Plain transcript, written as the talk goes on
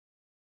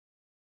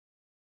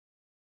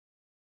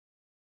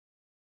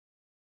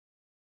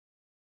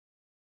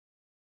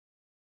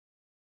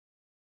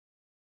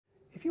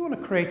If you want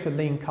to create a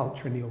lean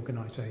culture in the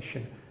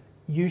organisation,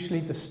 usually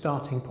the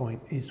starting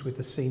point is with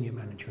the senior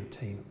management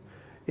team.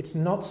 It's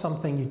not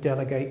something you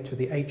delegate to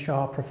the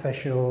HR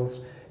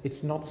professionals,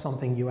 it's not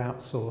something you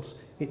outsource,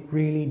 it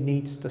really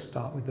needs to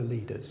start with the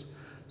leaders.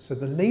 So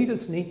the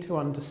leaders need to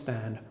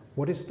understand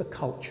what is the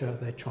culture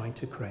they're trying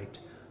to create.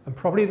 And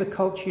probably the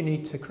culture you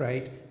need to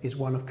create is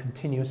one of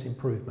continuous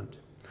improvement.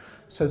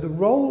 So the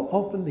role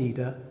of the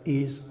leader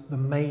is the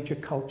major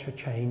culture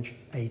change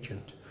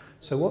agent.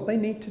 So what they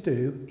need to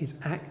do is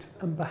act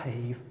and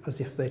behave as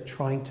if they're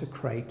trying to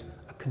create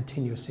a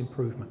continuous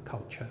improvement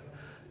culture.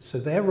 So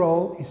their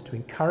role is to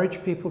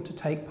encourage people to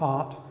take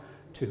part,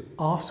 to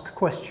ask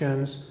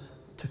questions,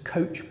 to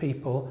coach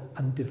people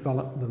and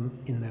develop them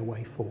in their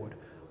way forward.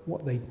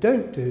 What they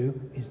don't do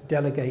is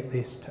delegate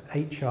this to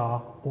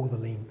HR or the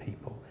lean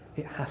people.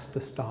 It has to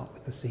start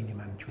with the senior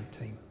management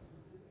team.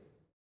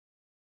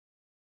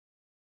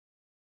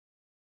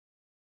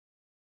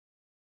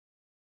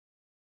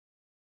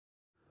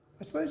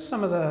 I suppose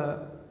some of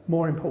the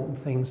more important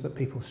things that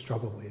people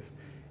struggle with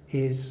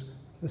is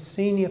the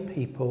senior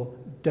people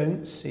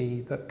don't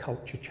see that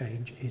culture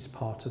change is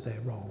part of their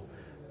role.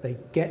 They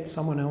get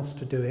someone else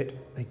to do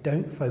it, they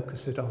don't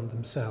focus it on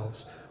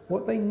themselves.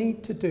 What they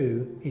need to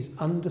do is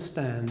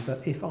understand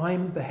that if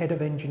I'm the head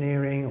of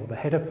engineering or the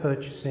head of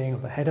purchasing or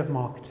the head of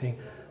marketing,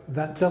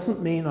 that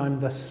doesn't mean I'm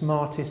the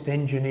smartest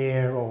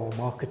engineer or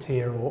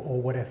marketeer or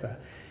whatever.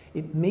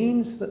 It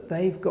means that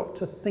they've got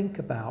to think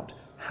about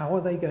how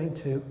are they going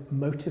to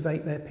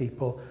motivate their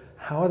people,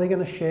 how are they going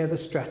to share the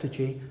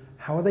strategy,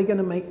 how are they going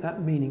to make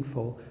that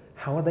meaningful,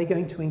 how are they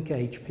going to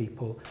engage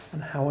people,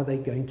 and how are they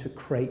going to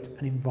create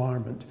an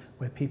environment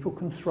where people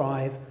can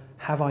thrive,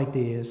 have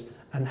ideas,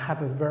 and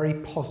have a very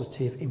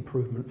positive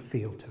improvement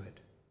feel to it.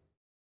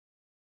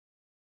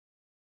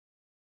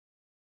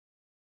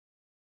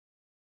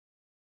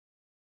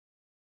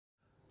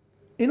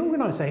 In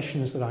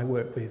organisations that I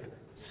work with,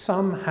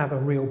 some have a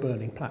real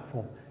burning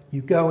platform.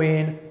 You go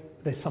in,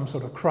 there's some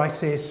sort of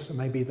crisis,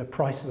 maybe the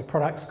price of the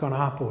product's gone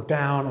up or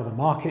down, or the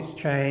market's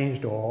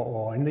changed,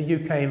 or in the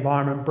UK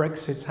environment,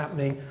 Brexit's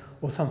happening,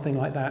 or something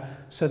like that.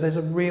 So there's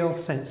a real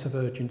sense of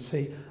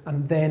urgency,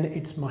 and then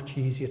it's much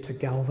easier to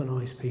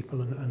galvanise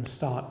people and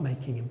start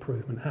making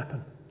improvement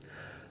happen.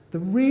 The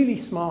really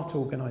smart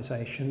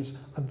organisations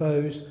are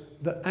those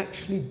that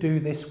actually do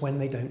this when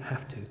they don't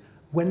have to,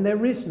 when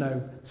there is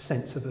no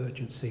sense of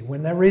urgency,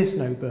 when there is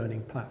no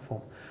burning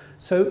platform.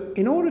 So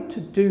in order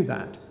to do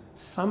that,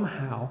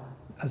 somehow,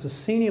 as a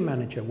senior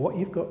manager, what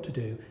you've got to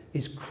do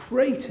is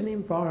create an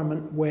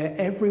environment where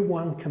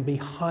everyone can be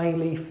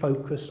highly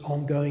focused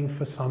on going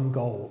for some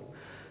goal.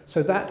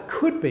 So that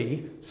could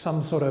be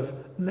some sort of,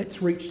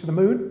 let's reach to the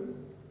moon.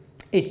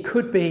 It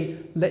could be,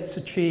 let's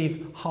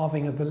achieve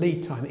halving of the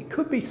lead time. It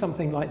could be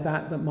something like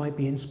that that might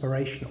be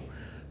inspirational.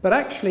 But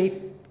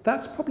actually,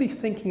 that's probably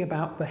thinking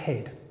about the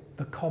head,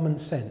 the common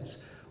sense.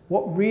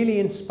 What really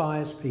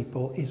inspires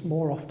people is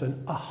more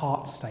often a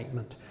heart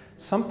statement,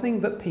 something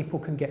that people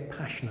can get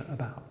passionate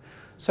about.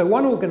 So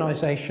one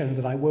organisation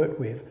that I work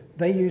with,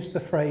 they use the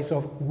phrase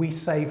of "we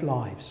save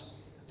lives."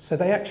 So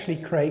they actually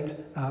create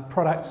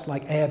products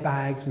like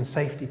airbags and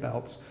safety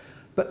belts,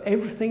 but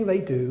everything they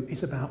do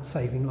is about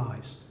saving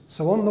lives.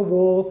 So on the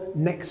wall,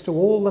 next to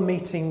all the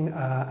meeting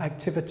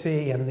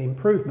activity and the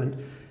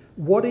improvement,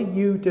 what are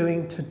you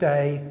doing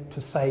today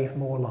to save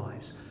more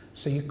lives?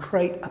 So you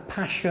create a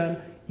passion,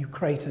 you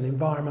create an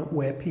environment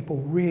where people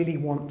really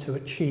want to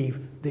achieve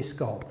this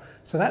goal.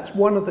 So that's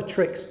one of the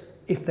tricks.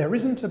 If there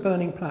isn't a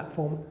burning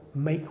platform,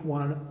 make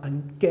one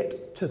and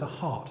get to the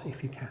heart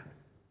if you can.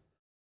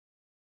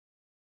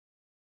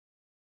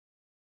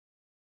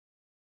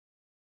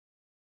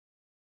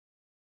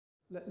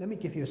 Let me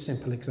give you a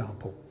simple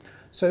example.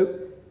 So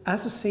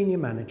as a senior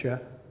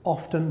manager,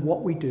 often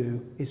what we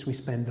do is we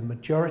spend the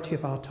majority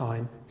of our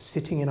time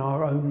sitting in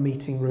our own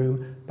meeting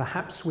room.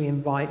 Perhaps we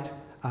invite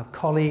our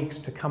colleagues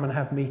to come and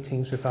have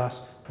meetings with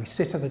us. We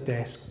sit at the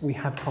desk, we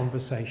have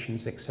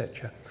conversations,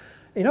 etc.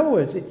 In other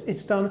words,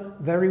 it's done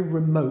very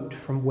remote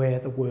from where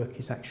the work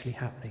is actually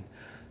happening.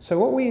 So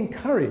what we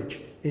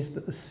encourage is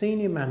that the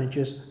senior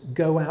managers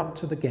go out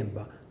to the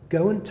Gemba,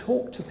 go and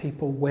talk to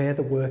people where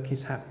the work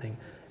is happening,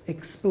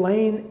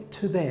 explain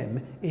to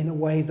them in a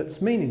way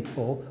that's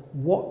meaningful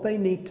what they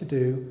need to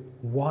do,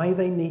 why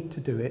they need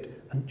to do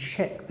it, and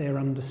check their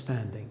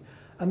understanding.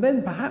 And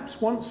then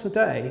perhaps once a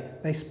day,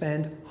 they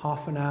spend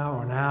half an hour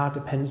or an hour,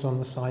 depends on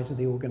the size of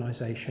the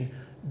organisation,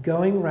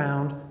 going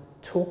around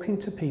talking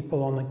to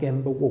people on a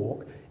Gemba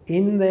walk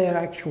in their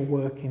actual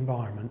work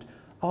environment,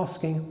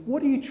 asking,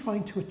 what are you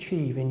trying to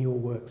achieve in your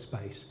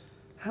workspace?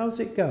 How's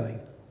it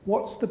going?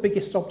 What's the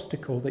biggest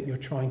obstacle that you're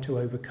trying to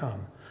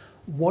overcome?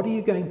 What are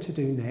you going to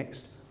do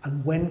next?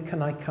 And when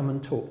can I come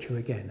and talk to you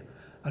again?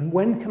 And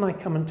when can I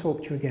come and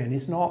talk to you again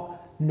is not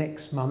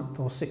next month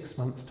or 6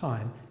 months'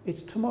 time,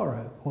 it's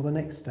tomorrow or the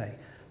next day.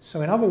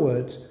 So in other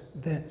words,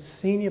 the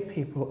senior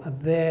people are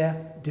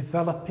there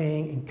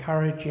developing,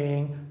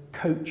 encouraging,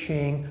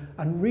 coaching,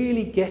 and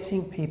really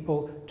getting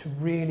people to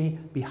really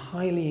be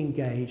highly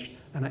engaged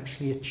and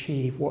actually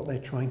achieve what they're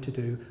trying to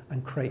do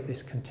and create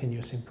this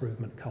continuous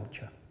improvement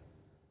culture.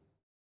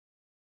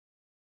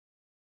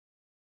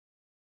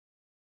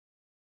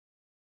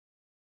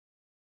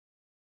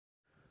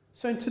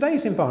 So in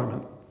today's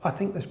environment, I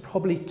think there's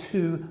probably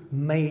two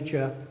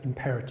major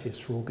imperatives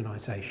for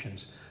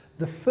organisations.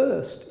 The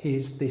first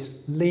is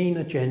this lean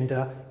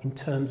agenda in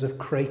terms of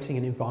creating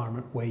an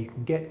environment where you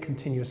can get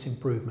continuous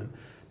improvement.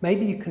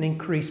 Maybe you can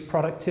increase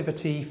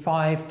productivity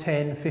 5,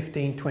 10,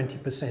 15,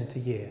 20% a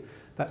year.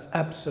 That's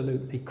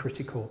absolutely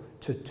critical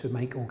to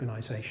make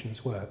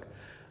organisations work.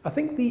 I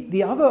think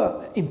the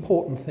other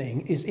important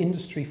thing is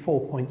Industry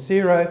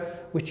 4.0,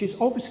 which is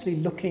obviously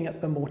looking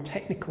at the more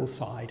technical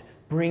side,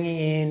 bringing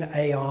in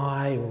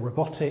AI or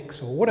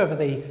robotics or whatever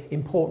the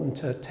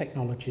important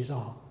technologies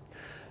are.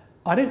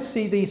 I don't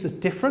see these as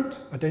different.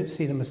 I don't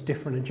see them as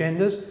different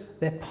agendas.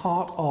 They're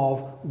part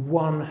of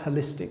one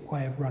holistic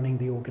way of running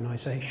the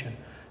organisation.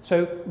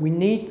 So we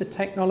need the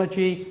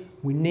technology,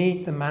 we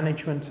need the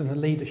management and the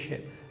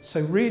leadership.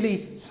 So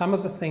really, some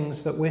of the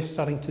things that we're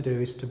starting to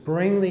do is to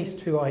bring these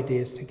two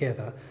ideas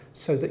together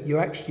so that you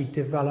actually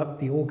develop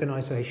the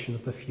organisation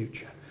of the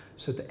future.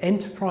 So the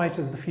enterprise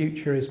of the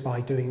future is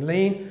by doing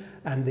lean,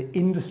 and the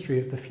industry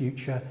of the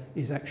future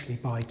is actually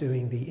by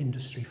doing the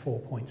Industry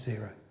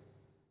 4.0.